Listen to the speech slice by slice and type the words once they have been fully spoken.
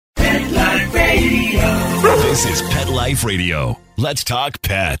This is Pet Life Radio. Let's talk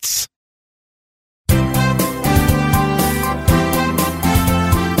pets.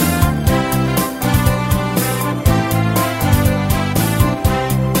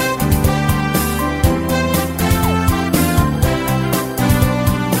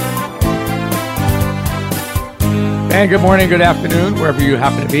 And good morning, good afternoon, wherever you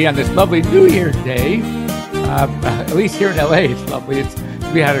happen to be on this lovely New Year's Day. At least here in LA, it's lovely.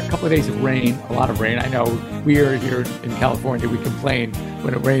 We had a couple of days of rain, a lot of rain. I know we are here in California, we complain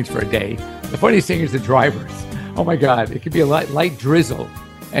when it rains for a day. The funniest thing is the drivers. Oh my God, it could be a light drizzle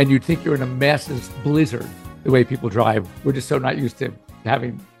and you'd think you're in a massive blizzard the way people drive. We're just so not used to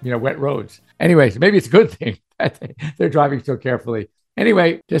having, wet roads. Anyways, maybe it's a good thing that they're driving so carefully.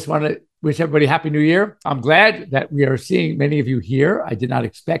 Anyway, just want to wish everybody Happy New Year. I'm glad that we are seeing many of you here. I did not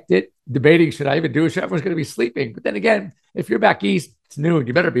expect it. Debating, should I even do it? Everyone's going to be sleeping. But then again, if you're back east, it's noon.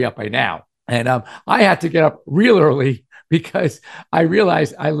 You better be up by now. And I had to get up real early because I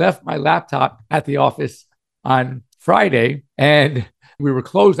realized I left my laptop at the office on Friday. And we were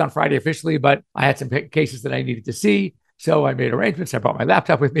closed on Friday officially, but I had some cases that I needed to see. So I made arrangements. I brought my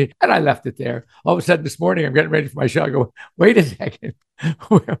laptop with me and I left it there. All of a sudden this morning, I'm getting ready for my show. I go, wait a second.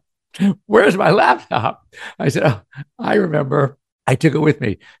 Where's my laptop? I said, oh, I remember. I took it with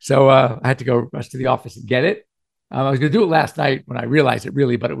me. So I had to go rush to the office and get it. I was going to do it last night when I realized it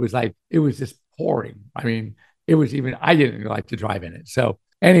really, but it was just pouring. I mean, I didn't even like to drive in it. So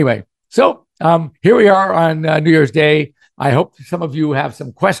anyway, here we are on New Year's Day. I hope some of you have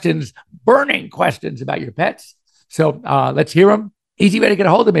some questions, burning questions about your pets. So let's hear them. Easy way to get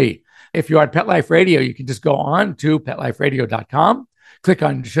a hold of me. If you're on Pet Life Radio, you can just go on to PetLifeRadio.com. Click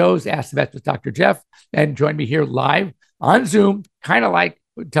on shows, Ask the Vets with Dr. Jeff, and join me here live on Zoom, kind of like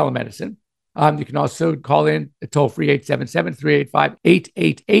telemedicine. You can also call in toll-free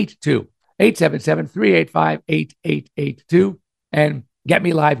 877-385-8882, 877-385-8882, and get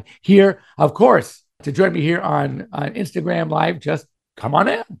me live here. Of course, to join me here on Instagram Live, just come on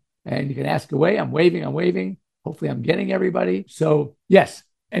in, and you can ask away. I'm waving. Hopefully, I'm getting everybody. So, yes.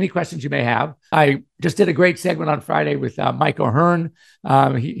 Any questions you may have. I just did a great segment on Friday with Mike O'Hearn.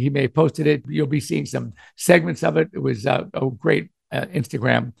 He may have posted it. You'll be seeing some segments of it. It was a great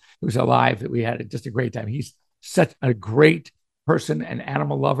Instagram. It was a live that we had. Just a great time. He's such a great person and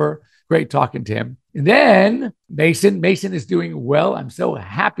animal lover. Great talking to him. And then Mason is doing well. I'm so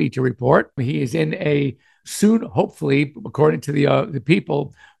happy to report. He is in a soon, hopefully, according to the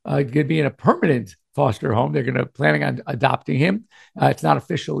people, going to be in a permanent foster home. They're planning on adopting him. It's not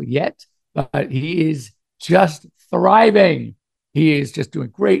official yet, but he is just thriving. He is just doing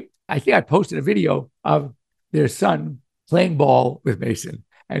great. I think I posted a video of their son playing ball with Mason.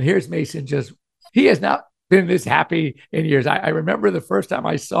 And here's Mason he has not been this happy in years. I remember the first time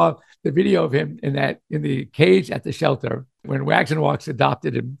I saw the video of him in the cage at the shelter when Wags and Walks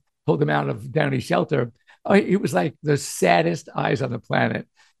adopted him, pulled him out of Downey Shelter. Oh, he was like the saddest eyes on the planet.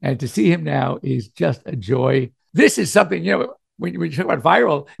 And to see him now is just a joy. This is something, when you talk about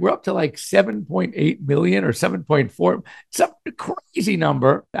viral, we're up to like 7.8 million or 7.4, some crazy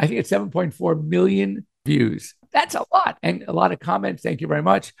number. I think it's 7.4 million views. That's a lot. And a lot of comments. Thank you very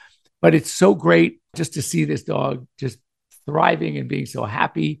much. But it's so great just to see this dog just thriving and being so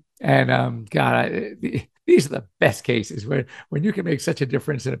happy. And these are the best cases when you can make such a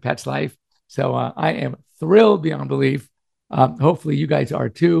difference in a pet's life. So I am thrilled beyond belief. Hopefully you guys are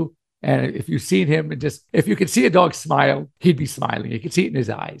too. And if you've seen him if you could see a dog smile, he'd be smiling. You can see it in his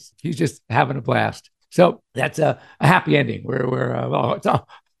eyes. He's just having a blast. So that's a happy ending. It's not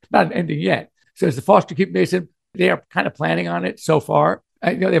an ending yet. So as the foster keep Mason, they are kind of planning on it so far.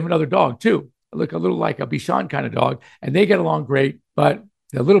 They have another dog too. Look a little like a Bichon kind of dog, and they get along great. But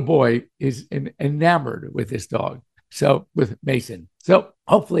the little boy is enamored with this dog. So with Mason. So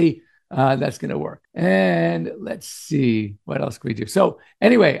hopefully that's going to work. And let's see, what else can we do? So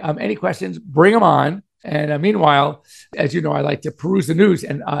anyway, any questions, bring them on. And meanwhile, as you know, I like to peruse the news,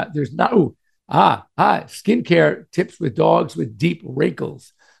 and there's not, skincare tips with dogs with deep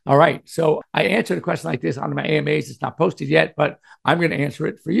wrinkles. All right. So I answered a question like this on my AMAs. It's not posted yet, but I'm going to answer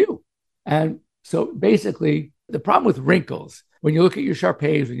it for you. And so basically, the problem with wrinkles, when you look at your Shar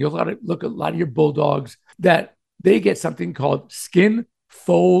Peis, when you look at a lot of your bulldogs, that they get something called skin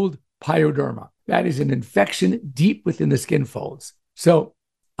fold pyoderma. That is an infection deep within the skin folds. So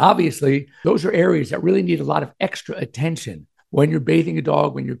obviously, those are areas that really need a lot of extra attention when you're bathing a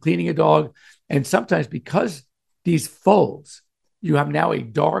dog, when you're cleaning a dog. And sometimes because these folds, you have now a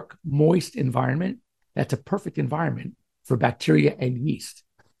dark, moist environment. That's a perfect environment for bacteria and yeast.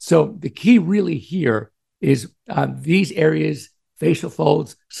 So the key really here is these areas, facial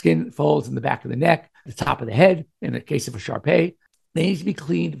folds, skin folds in the back of the neck, the top of the head, in the case of a Shar-Pei, they need to be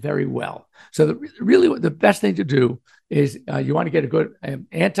cleaned very well. So really the best thing to do is you want to get a good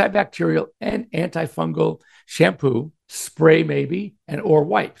antibacterial and antifungal shampoo, spray maybe, and or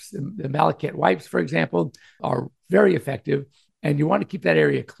wipes. The Malacat wipes, for example, are very effective, and you want to keep that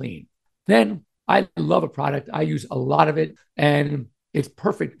area clean. Then I love a product. I use a lot of it, and it's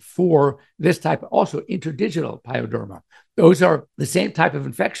perfect for this type, also interdigital pyoderma. Those are the same type of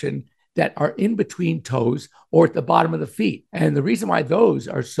infection that are in between toes or at the bottom of the feet. And the reason why those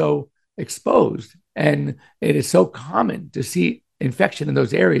are so exposed and it is so common to see infection in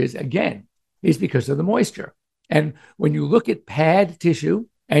those areas, again, is because of the moisture. And when you look at pad tissue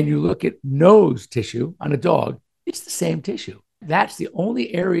and you look at nose tissue on a dog, it's the same tissue. That's the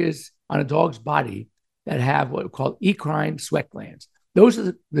only areas on a dog's body that have what we call eccrine sweat glands. Those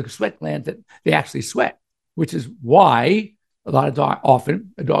are the sweat glands that they actually sweat, which is why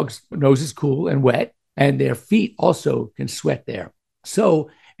often a dog's nose is cool and wet, and their feet also can sweat there. So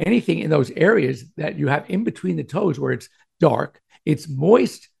anything in those areas that you have in between the toes where it's dark, it's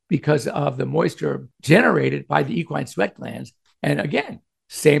moist because of the moisture generated by the equine sweat glands. And again,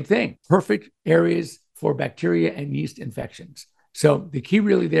 same thing, perfect areas for bacteria and yeast infections. So the key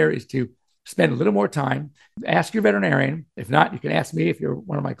really there is to spend a little more time, ask your veterinarian. If not, you can ask me if you're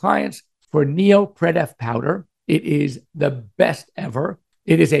one of my clients for Neopredef powder. It is the best ever.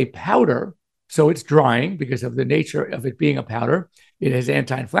 It is a powder, so it's drying because of the nature of it being a powder. It is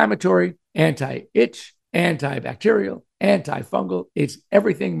anti-inflammatory, anti-itch, antibacterial, antifungal. It's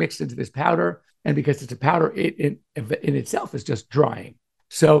everything mixed into this powder. And because it's a powder, it in itself is just drying.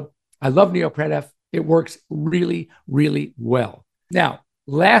 So I love Neopredef. It works really, really well. Now,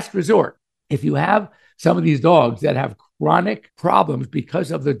 last resort, if you have some of these dogs that have chronic problems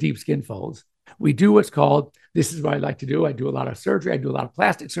because of the deep skin folds, we do what's called, this is what I like to do. I do a lot of surgery. I do a lot of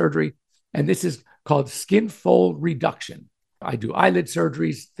plastic surgery. And this is called skin fold reduction. I do eyelid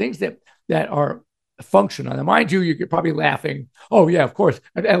surgeries, things that are functional. Now, mind you, you're probably laughing. Oh, yeah, of course.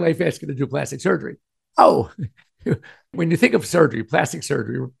 An LA Fit's going to do plastic surgery. Oh, when you think of surgery, plastic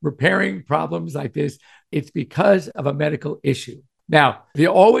surgery, repairing problems like this, it's because of a medical issue. Now, they're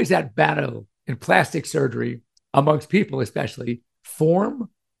always at battle in plastic surgery amongst people, especially form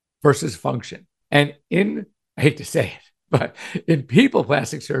versus function. And I hate to say it, but in people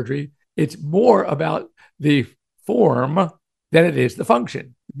plastic surgery, it's more about the form than it is the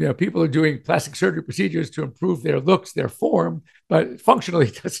function. People are doing plastic surgery procedures to improve their looks, their form, but functionally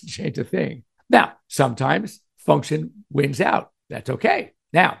it doesn't change a thing. Now, sometimes function wins out. That's okay.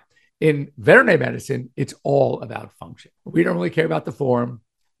 Now, in veterinary medicine, it's all about function. We don't really care about the form.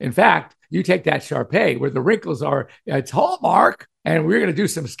 In fact, you take that Shar-Pei where the wrinkles are, it's hallmark, and we're going to do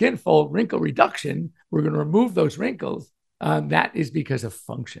some skin fold wrinkle reduction. We're going to remove those wrinkles. That is because of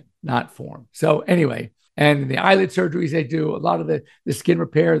function, not form. So anyway, and the eyelid surgeries they do, a lot of the skin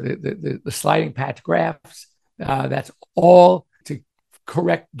repair, the sliding patch grafts, that's all to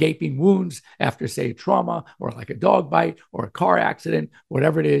correct gaping wounds after, say, trauma or like a dog bite or a car accident,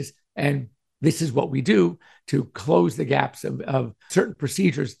 whatever it is. And this is what we do to close the gaps of certain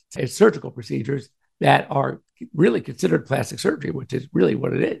procedures, surgical procedures that are really considered plastic surgery, which is really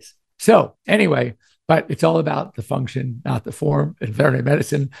what it is. So anyway, but it's all about the function, not the form in veterinary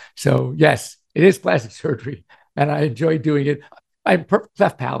medicine. So yes, it is plastic surgery, and I enjoy doing it. I'm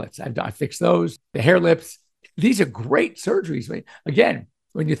cleft palates. I fix those, the hair lips. These are great surgeries. Again,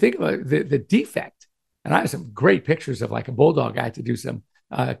 when you think about the defect, and I have some great pictures of like a bulldog I had to do some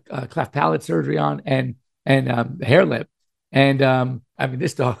cleft palate surgery on and the hair lip. And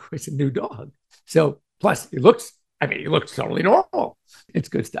this dog was a new dog. So plus it looks totally normal. It's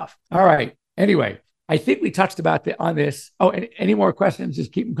good stuff. All right. Anyway, I think we touched on this. Oh, and any more questions,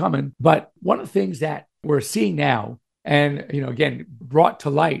 just keep them coming. But one of the things that we're seeing now, and, again, brought to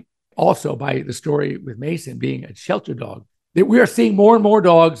light also by the story with Mason being a shelter dog, that we are seeing more and more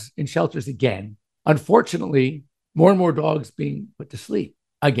dogs in shelters again. Unfortunately, more and more dogs being put to sleep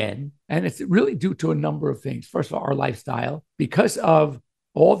again. And it's really due to a number of things. First of all, our lifestyle, because of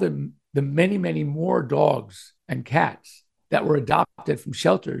all the many, many more dogs and cats that were adopted from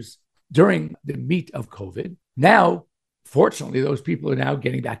shelters during the meat of COVID. Now, fortunately, those people are now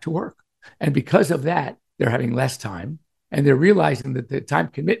getting back to work. And because of that, they're having less time, and they're realizing that the time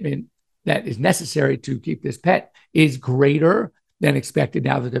commitment that is necessary to keep this pet is greater than expected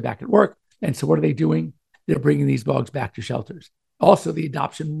now that they're back at work. And so what are they doing? They're bringing these dogs back to shelters. Also, the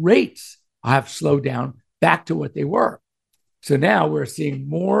adoption rates have slowed down back to what they were. So now we're seeing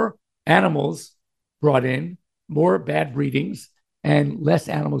more animals brought in, more bad breedings, and less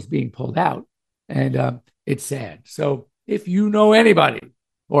animals being pulled out. And it's sad. So if you know anybody,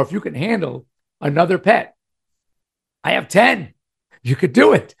 or if you can handle another pet. I have 10. You could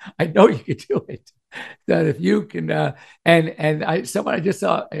do it. I know you could do it. That if you can, someone I just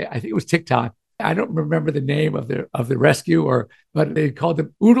saw, I think it was TikTok. I don't remember the name of the rescue, but they called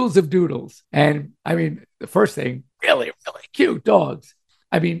them Oodles of Doodles. And I mean, the first thing, really, really cute dogs.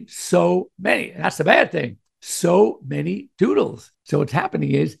 I mean, so many. And that's the bad thing. So many doodles. So what's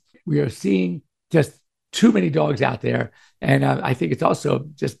happening is we are seeing just too many dogs out there. And I think it's also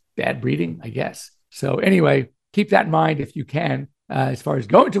just bad breeding, I guess. So anyway, keep that in mind if you can, as far as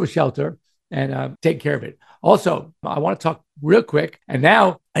going to a shelter and take care of it. Also, I want to talk real quick. And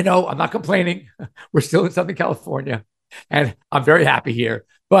now I know I'm not complaining. We're still in Southern California and I'm very happy here.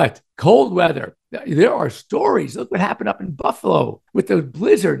 But cold weather, there are stories. Look what happened up in Buffalo with the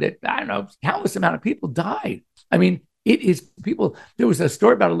blizzard that, I don't know, countless amount of people died. I mean, it is people. There was a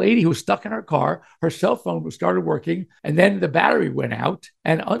story about a lady who was stuck in her car. Her cell phone started working and then the battery went out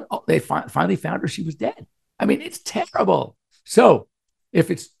and they finally found her. She was dead. I mean, it's terrible. So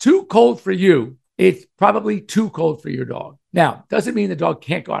if it's too cold for you, it's probably too cold for your dog. Now, doesn't mean the dog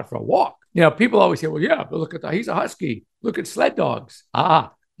can't go out for a walk. You know, people always say, well, yeah, but look at that. He's a husky. Look at sled dogs.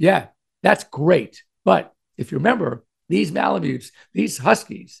 Yeah, that's great. But if you remember, these Malamutes, these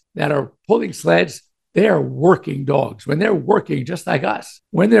huskies that are pulling sleds, they are working dogs. When they're working, just like us,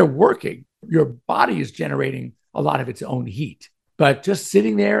 when they're working, your body is generating a lot of its own heat. But just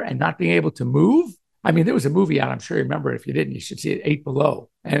sitting there and not being able to move, I mean, there was a movie out, I'm sure you remember. If you didn't, you should see it, 8 Below.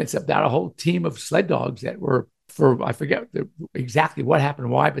 And it's about a whole team of sled dogs that were, I forget exactly what happened,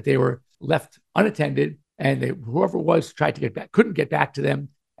 why, but they were left unattended. And whoever it was tried to get back, couldn't get back to them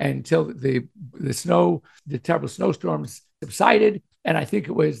until the terrible snowstorms subsided. And I think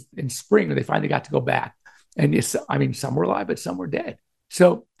it was in spring when they finally got to go back. And I mean, some were alive, but some were dead.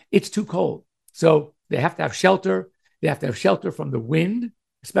 So it's too cold. So they have to have shelter. They have to have shelter from the wind,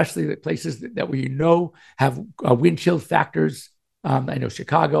 especially the places that we have wind chill factors. I know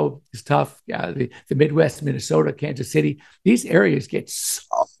Chicago is tough. The Midwest, Minnesota, Kansas City, these areas get so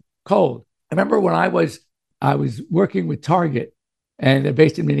cold. I remember when I was working with Target, and they're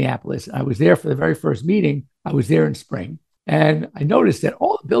based in Minneapolis. I was there for the very first meeting. I was there in spring. And I noticed that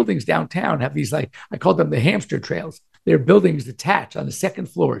all the buildings downtown have these, like, I call them the hamster trails. They're buildings attached on the second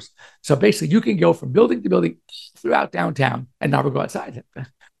floors. So basically you can go from building to building throughout downtown and never go outside.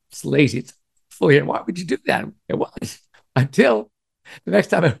 It's lazy. It's full here. Why would you do that? It was until the next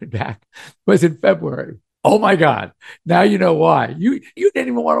time I went back was in February. Oh my God. Now you know why. You didn't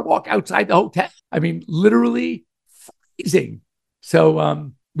even want to walk outside the hotel. I mean, literally freezing.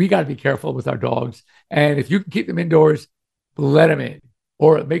 So we got to be careful with our dogs. And if you can keep them indoors, let them in,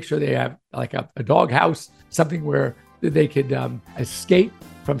 or make sure they have like a dog house, something where they could escape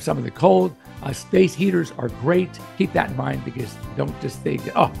from some of the cold. Space heaters are great. Keep that in mind, because don't just think,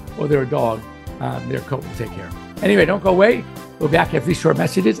 they're a dog. They're cold. We'll take care of them. Anyway, don't go away. We'll be back after these short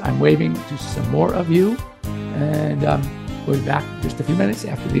messages. I'm waving to some more of you. And we'll be back in just a few minutes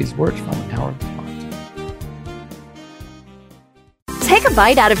after these words from our sponsor. Take a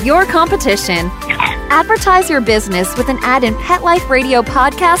bite out of your competition. Advertise your business with an ad in Pet Life Radio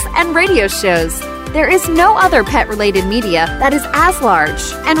podcasts and radio shows. There is no other pet-related media that is as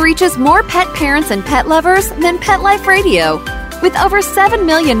large and reaches more pet parents and pet lovers than Pet Life Radio. With over 7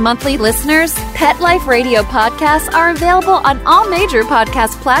 million monthly listeners, Pet Life Radio podcasts are available on all major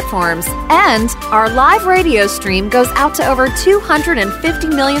podcast platforms, and our live radio stream goes out to over 250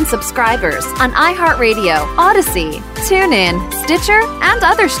 million subscribers on iHeartRadio, Odyssey, TuneIn, Stitcher, and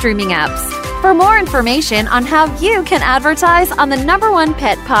other streaming apps. For more information on how you can advertise on the #1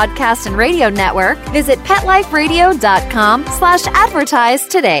 pet podcast and radio network, visit PetLifeRadio.com/advertise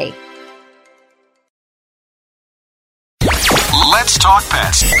today. Let's talk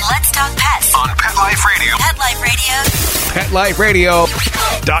pets. Let's talk pets On Pet Life Radio. Pet Life Radio.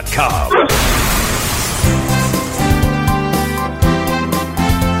 PetLifeRadio.com.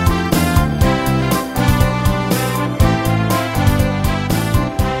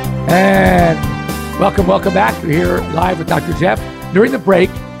 And welcome back. We're here live with Dr. Jeff. During the break,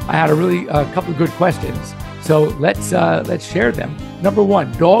 I had a couple of good questions. So let's share them. Number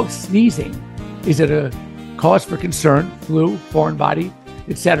one, dog sneezing. Is it a cause for concern? Flu, foreign body,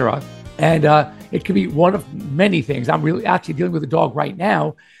 etc. And it could be one of many things. I'm really actually dealing with a dog right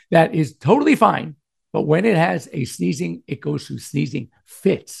now that is totally fine, but when it has a sneezing, it goes through sneezing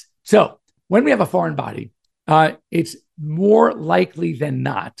fits. So when we have a foreign body, it's more likely than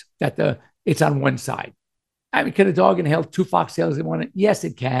not that it's on one side. I mean, can a dog inhale 2 foxtails in one? Yes,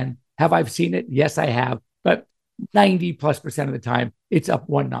 it can. Have I seen it? Yes, I have. But 90+% of the time, it's up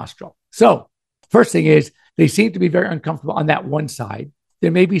one nostril. So first thing is, they seem to be very uncomfortable on that one side.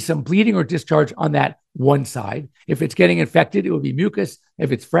 there may be some bleeding or discharge on that one side. If it's getting infected, it will be mucus.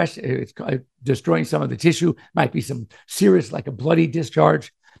 If it's fresh, it's destroying some of the tissue, might be some serious, like a bloody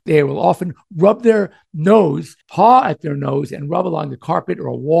discharge. They will often rub their nose, paw at their nose, and rub along the carpet or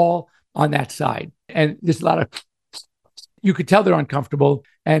a wall on that side. And there's a lot of, you could tell they're uncomfortable.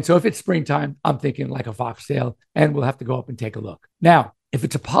 And so if it's springtime, I'm thinking like a foxtail, and we'll have to go up and take a look. Now, if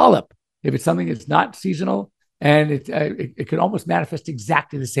it's a polyp, if it's something that's not seasonal, and it could almost manifest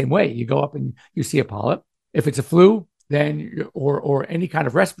exactly the same way. You go up and you see a polyp. If it's a flu, then or any kind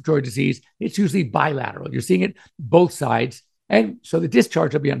of respiratory disease, it's usually bilateral. You're seeing it both sides. And so the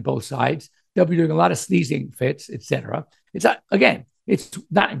discharge will be on both sides. They'll be doing a lot of sneezing fits, etc. It's not, again, it's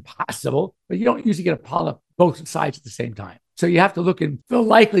not impossible, but you don't usually get a polyp both sides at the same time. So you have to look in the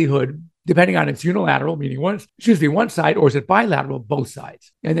likelihood, depending on it's unilateral, meaning it's usually one side, or is it bilateral, both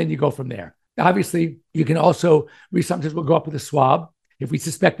sides? And then you go from there. Obviously, you can also, we sometimes will go up with a swab. If we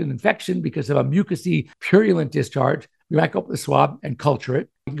suspect an infection because of a mucousy, purulent discharge, we might go up with a swab and culture it.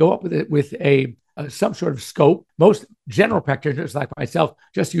 We can go up with some sort of scope. Most general practitioners like myself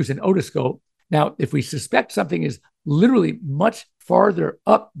just use an otoscope. Now, if we suspect something is literally much farther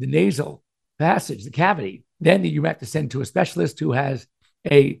up the nasal passage, the cavity, then you have to send to a specialist who has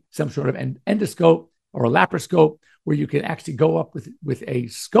some sort of an endoscope or a laparoscope, where you can actually go up with a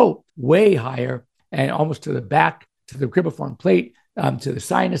scope way higher and almost to the back, to the cribriform plate, to the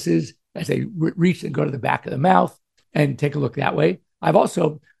sinuses as they reach and go to the back of the mouth, and take a look that way. I've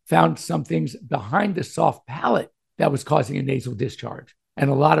also found some things behind the soft palate that was causing a nasal discharge and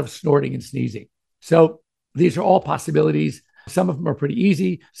a lot of snorting and sneezing. So these are all possibilities. Some of them are pretty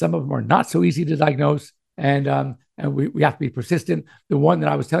easy. Some of them are not so easy to diagnose. And we have to be persistent. The one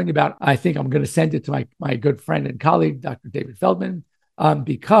that I was telling you about, I think I'm going to send it to my good friend and colleague, Dr. David Feldman,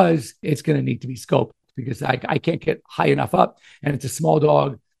 because it's going to need to be scoped, because I can't get high enough up, and it's a small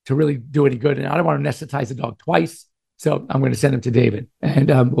dog to really do any good. And I don't want to anesthetize the dog twice. So I'm going to send him to David, and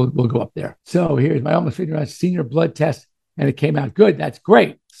we'll go up there. So here's my almost 50 senior blood test, and it came out good. That's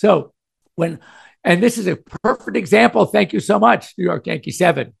great. So and this is a perfect example. Thank you so much, New York Yankee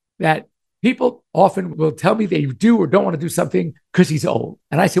 7, that people often will tell me they do or don't want to do something because he's old.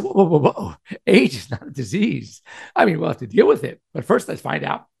 And I say, whoa. Age is not a disease. I mean, we'll have to deal with it. But first, let's find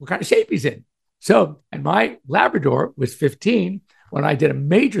out what kind of shape he's in. So, and my Labrador was 15 when I did a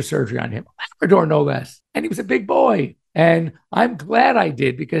major surgery on him, Labrador no less. And he was a big boy. And I'm glad I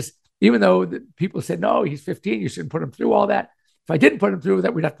did, because even though people said, no, he's 15, you shouldn't put him through all that. If I didn't put him through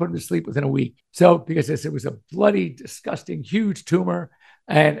that, we'd have to put him to sleep within a week. So, because it was a bloody, disgusting, huge tumor,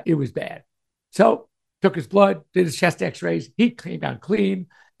 and it was bad. So took his blood, did his chest x-rays. He came out clean,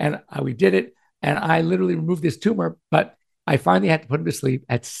 and we did it. And I literally removed this tumor, but I finally had to put him to sleep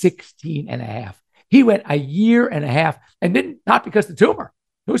at 16 and a half. He went a year and a half, and not because of the tumor.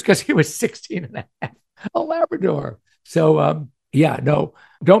 It was because he was 16 and a half, a Labrador. So no,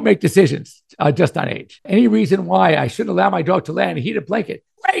 don't make decisions just on age. Any reason why I shouldn't allow my dog to lay on a heated blanket?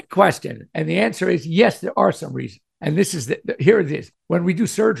 Great question. And the answer is yes, there are some reasons. And this is here it is. When we do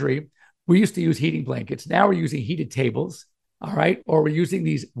surgery, we used to use heating blankets. Now we're using heated tables, all right? Or we're using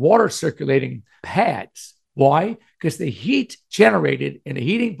these water circulating pads. Why? Because the heat generated in a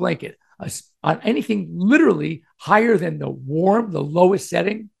heating blanket on anything literally higher than the lowest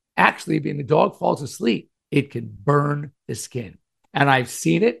setting, actually, when the dog falls asleep, it can burn the skin. And I've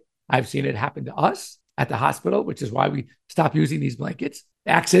seen it. I've seen it happen to us at the hospital, which is why we stopped using these blankets.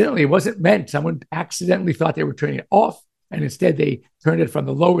 Accidentally, it wasn't meant. Someone accidentally thought they were turning it off, and instead they turned it from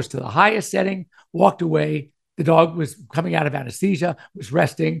the lowest to the highest setting, walked away. The dog was coming out of anesthesia, was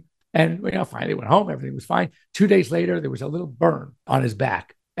resting, and finally went home. Everything was fine. 2 days later, there was a little burn on his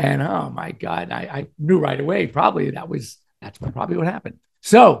back. And oh my God, I knew right away, that's probably what happened.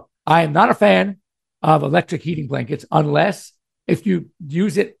 So I am not a fan of electric heating blankets unless if you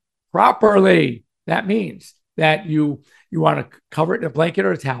use it properly. That means that you want to cover it in a blanket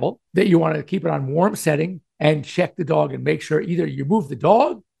or a towel, that you want to keep it on warm setting, and check the dog and make sure either you move the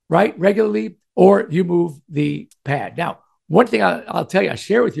dog right regularly or you move the pad. Now, one thing I'll tell you, I'll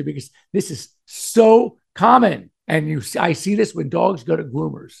share with you, because this is so common. And I see this when dogs go to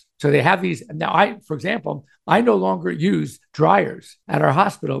groomers. So they have these. Now, for example, I no longer use dryers at our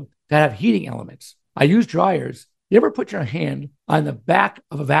hospital that have heating elements. I use dryers. You ever put your hand on the back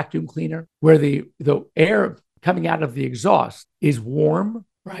of a vacuum cleaner where the air coming out of the exhaust is warm,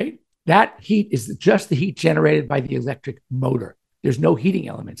 right? That heat is just the heat generated by the electric motor. There's no heating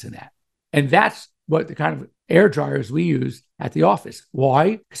elements in that. And that's what the kind of air dryers we use at the office.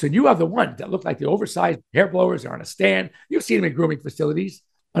 Why? So you have the ones that look like the oversized hair blowers are on a stand. You've seen them in grooming facilities.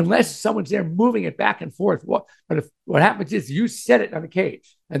 unless someone's there moving it back and forth. But what happens is you set it on a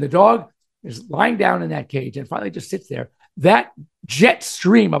cage and the dog is lying down in that cage and finally just sits there. That jet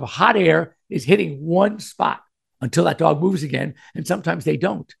stream of hot air is hitting one spot until that dog moves again. And sometimes they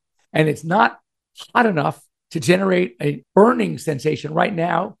don't. And it's not hot enough to generate a burning sensation right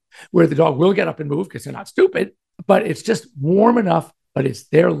now where the dog will get up and move because they're not stupid, but it's just warm enough, but it's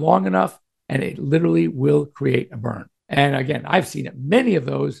there long enough and it literally will create a burn. And again, I've seen it, many of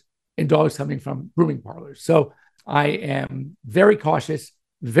those in dogs coming from grooming parlors. So I am very cautious,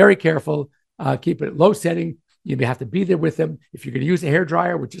 very careful, keep it at low setting. You have to be there with them. If you're going to use a hair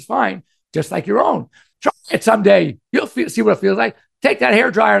dryer, which is fine, just like your own, try it someday. You'll see what it feels like. Take that hair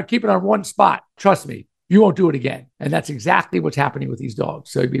dryer and keep it on one spot. Trust me, you won't do it again. And that's exactly what's happening with these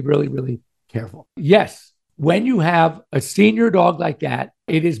dogs. So be really, really careful. Yes, when you have a senior dog like that,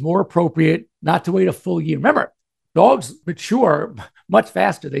 it is more appropriate not to wait a full year. Remember, dogs mature much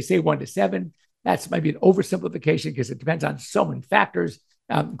faster. They say 1 to 7. That's maybe an oversimplification because it depends on so many factors,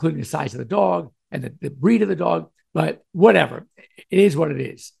 including the size of the dog and the breed of the dog. But whatever, it is what it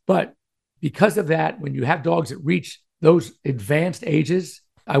is. But because of that, when you have dogs that reach those advanced ages,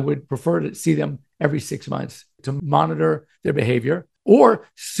 I would prefer to see them every 6 months to monitor their behavior. Or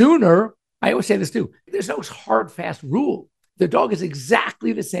sooner, I always say this too, there's no hard, fast rule. The dog is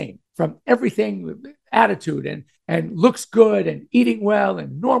exactly the same from everything, attitude and looks good and eating well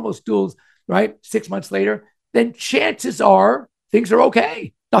and normal stools, right? 6 months later, then chances are things are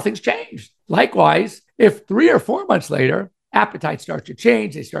okay. Nothing's changed. Likewise, if 3 or 4 months later, appetite starts to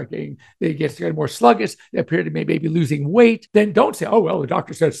change, they get more sluggish, they appear to maybe be losing weight, then don't say, oh, well, the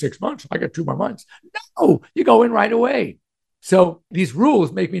doctor said 6 months, I got 2 more months. No, you go in right away. So these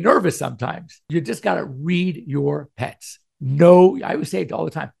rules make me nervous sometimes. You just got to read your pets. Know, I would say it all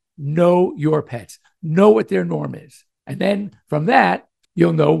the time, know your pets, know what their norm is. And then from that,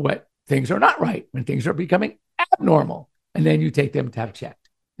 you'll know what things are not right, when things are becoming abnormal. And then you take them to have checked.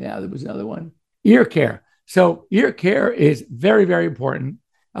 Yeah, there was another one. Ear care. So ear care is very, very important.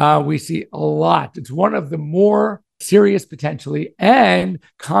 We see a lot. It's one of the more serious potentially and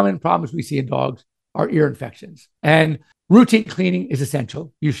common problems we see in dogs are ear infections. And routine cleaning is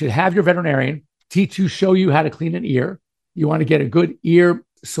essential. You should have your veterinarian show you how to clean an ear. You want to get a good ear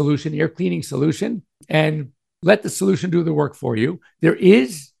solution, ear cleaning solution, and let the solution do the work for you. There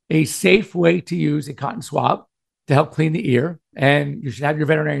is a safe way to use a cotton swab to help clean the ear, and you should have your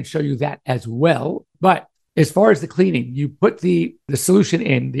veterinarian show you that as well. But as far as the cleaning, you put the solution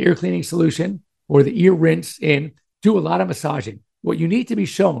in, the ear cleaning solution or the ear rinse in, do a lot of massaging. What you need to be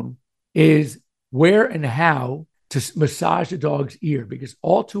shown is where and how to massage the dog's ear, because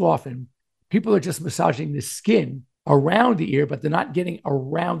all too often people are just massaging the skin around the ear, but they're not getting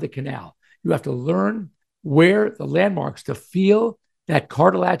around the canal. You have to learn where the landmarks to feel that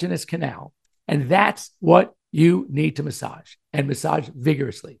cartilaginous canal. And that's what you need to massage, and massage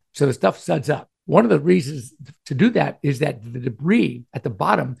vigorously so the stuff suds up. One of the reasons to do that is that the debris at the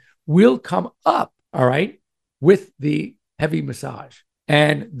bottom will come up, all right, with the heavy massage.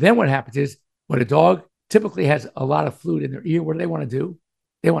 And then what happens is when a dog typically has a lot of fluid in their ear, what do they want to do?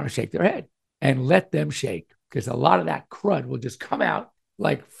 They want to shake their head and let them shake, because a lot of that crud will just come out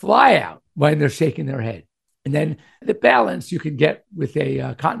like fly out when they're shaking their head. And then the balance you can get with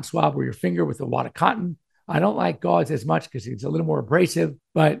a cotton swab or your finger with a wad of cotton. I don't like gauze as much because it's a little more abrasive,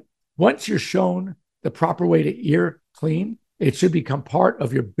 but once you're shown the proper way to ear clean, it should become part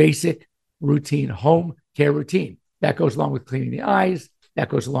of your basic routine, home care routine. That goes along with cleaning the eyes, that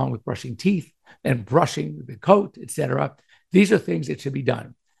goes along with brushing teeth and brushing the coat, etc. These are things that should be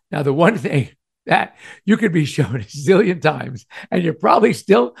done. Now, the one thing that you could be shown a zillion times, and you probably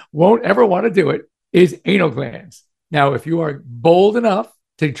still won't ever want to do it, is anal glands. Now, if you are bold enough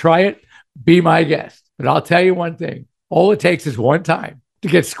to try it, be my guest. But I'll tell you one thing, all it takes is one time to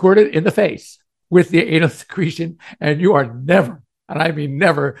get squirted in the face with the anal secretion, and you are never, and I mean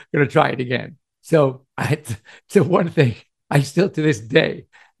never, going to try it again. So it's the one thing I still to this day,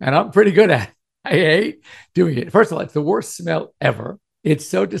 and I'm pretty good at it, I hate doing it. First of all, it's the worst smell ever. It's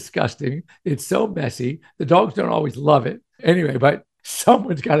so disgusting. It's so messy. The dogs don't always love it. Anyway, but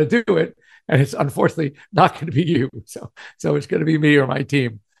someone's got to do it. And it's unfortunately not going to be you. So it's going to be me or my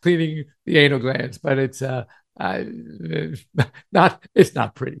team cleaning the anal glands, but it's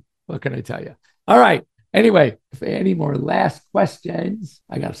not pretty. What can I tell you? All right. Anyway, if any more last questions,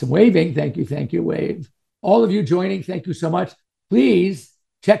 I got some waving. Thank you, Wave. All of you joining, thank you so much. Please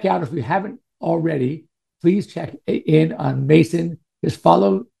check out, if you haven't already, please check in on Mason. Just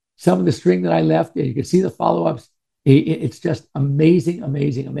follow some of the string that I left, and you can see the follow-ups. It's just amazing.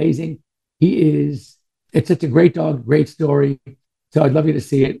 It's such a great dog, great story. So I'd love you to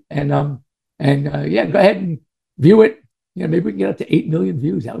see it. And go ahead and view it. Maybe we can get up to 8 million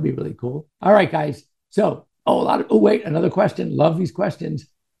views. That would be really cool. All right, guys. So, another question. Love these questions.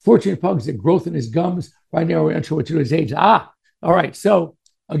 Fortunate Pug is a growth in his gums. Right now, we're unsure what to do with his age. All right. So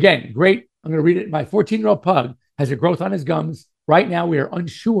again, great. I'm going to read it. My 14-year-old pug has a growth on his gums. Right now, we are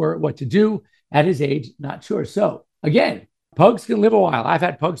unsure what to do at his age. Not sure. So again, pugs can live a while. I've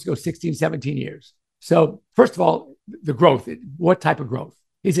had pugs go 16, 17 years. So first of all, the growth, what type of growth?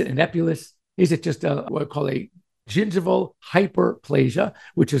 Is it an epulis? Is it just what we call a gingival hyperplasia,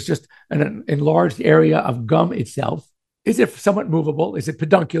 which is just an enlarged area of gum itself? Is it somewhat movable? Is it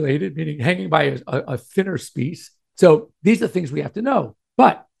pedunculated, meaning hanging by a thinner species? So these are things we have to know.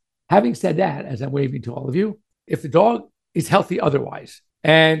 But having said that, as I'm waving to all of you, if the dog is healthy otherwise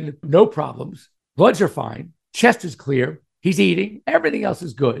and no problems, bloods are fine, chest is clear, he's eating, everything else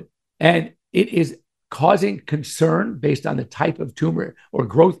is good, and it is causing concern based on the type of tumor or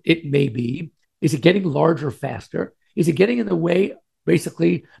growth it may be. Is it getting larger faster? Is it getting in the way,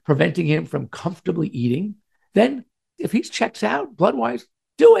 basically preventing him from comfortably eating? Then if he checks out blood-wise,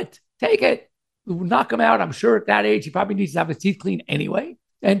 do it. Take it. Knock him out. I'm sure at that age, he probably needs to have his teeth cleaned anyway,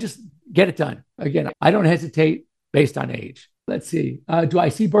 and just get it done. Again, I don't hesitate based on age. Let's see. Do I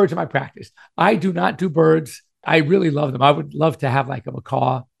see birds in my practice? I do not do birds. I really love them. I would love to have like a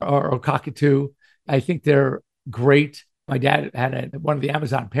macaw or a cockatoo. I think they're great. My dad had one of the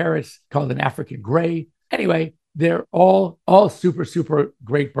Amazon parrots called an African gray. Anyway, they're all super, super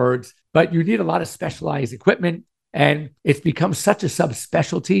great birds, but you need a lot of specialized equipment. And it's become such a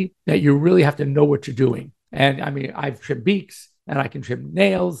subspecialty that you really have to know what you're doing. And I mean, I've trimmed beaks and I can trim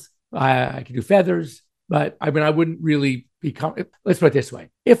nails. I can do feathers, but I mean, I wouldn't really become, let's put it this way.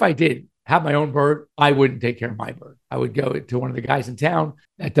 If I did have my own bird, I wouldn't take care of my bird. I would go to one of the guys in town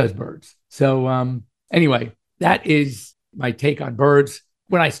that does birds. So anyway, that is my take on birds.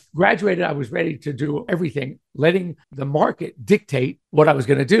 When I graduated, I was ready to do everything, letting the market dictate what I was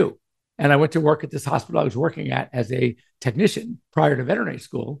going to do. And I went to work at this hospital I was working at as a technician prior to veterinary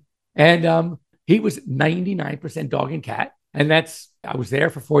school. And he was 99% dog and cat. And I was there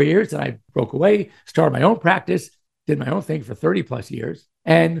for 4 years and I broke away, started my own practice, did my own thing for 30 plus years.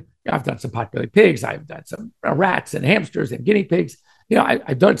 And I've done some pot-bellied pigs. I've done some rats and hamsters and guinea pigs.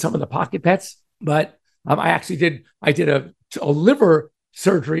 I've done some of the pocket pets, but I did a liver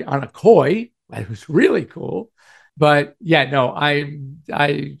surgery on a koi. It was really cool. But yeah, no, I'm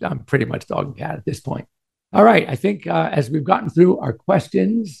pretty much dog and cat at this point. All right. I think as we've gotten through our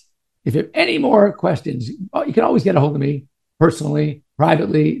questions, if you have any more questions, you can always get a hold of me personally,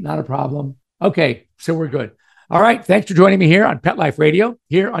 privately, not a problem. Okay. So we're good. All right. Thanks for joining me here on Pet Life Radio,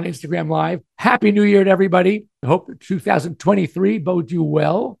 here on Instagram Live. Happy New Year to everybody. I hope 2023 bodes you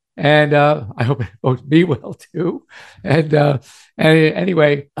well. And I hope it bodes me well too. And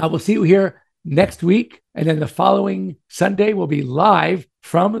anyway, I will see you here next week. And then the following Sunday, we'll be live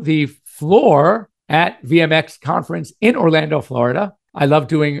from the floor at VMX Conference in Orlando, Florida. I love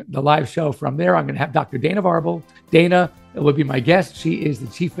doing the live show from there. I'm going to have Dr. Dana Varble. Dana will be my guest. She is the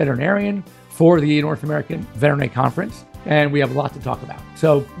chief veterinarian for the North American Veterinary Conference. And we have a lot to talk about.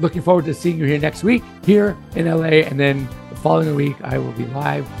 So looking forward to seeing you here next week here in LA. And then the following week, I will be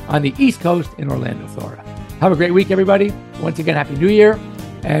live on the East Coast in Orlando, Florida. Have a great week, everybody. Once again, Happy New Year.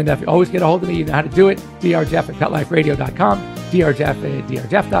 And if you always get a hold of me, you know how to do it. drjeff@petliferadio.com,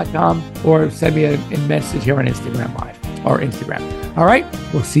 drjeff@drjeff.com, or send me a message here on Instagram Live or Instagram. All right.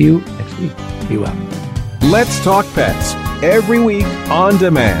 We'll see you next week. Be well. Let's Talk Pets every week on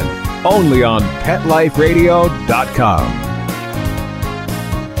demand, only on PetLifeRadio.com.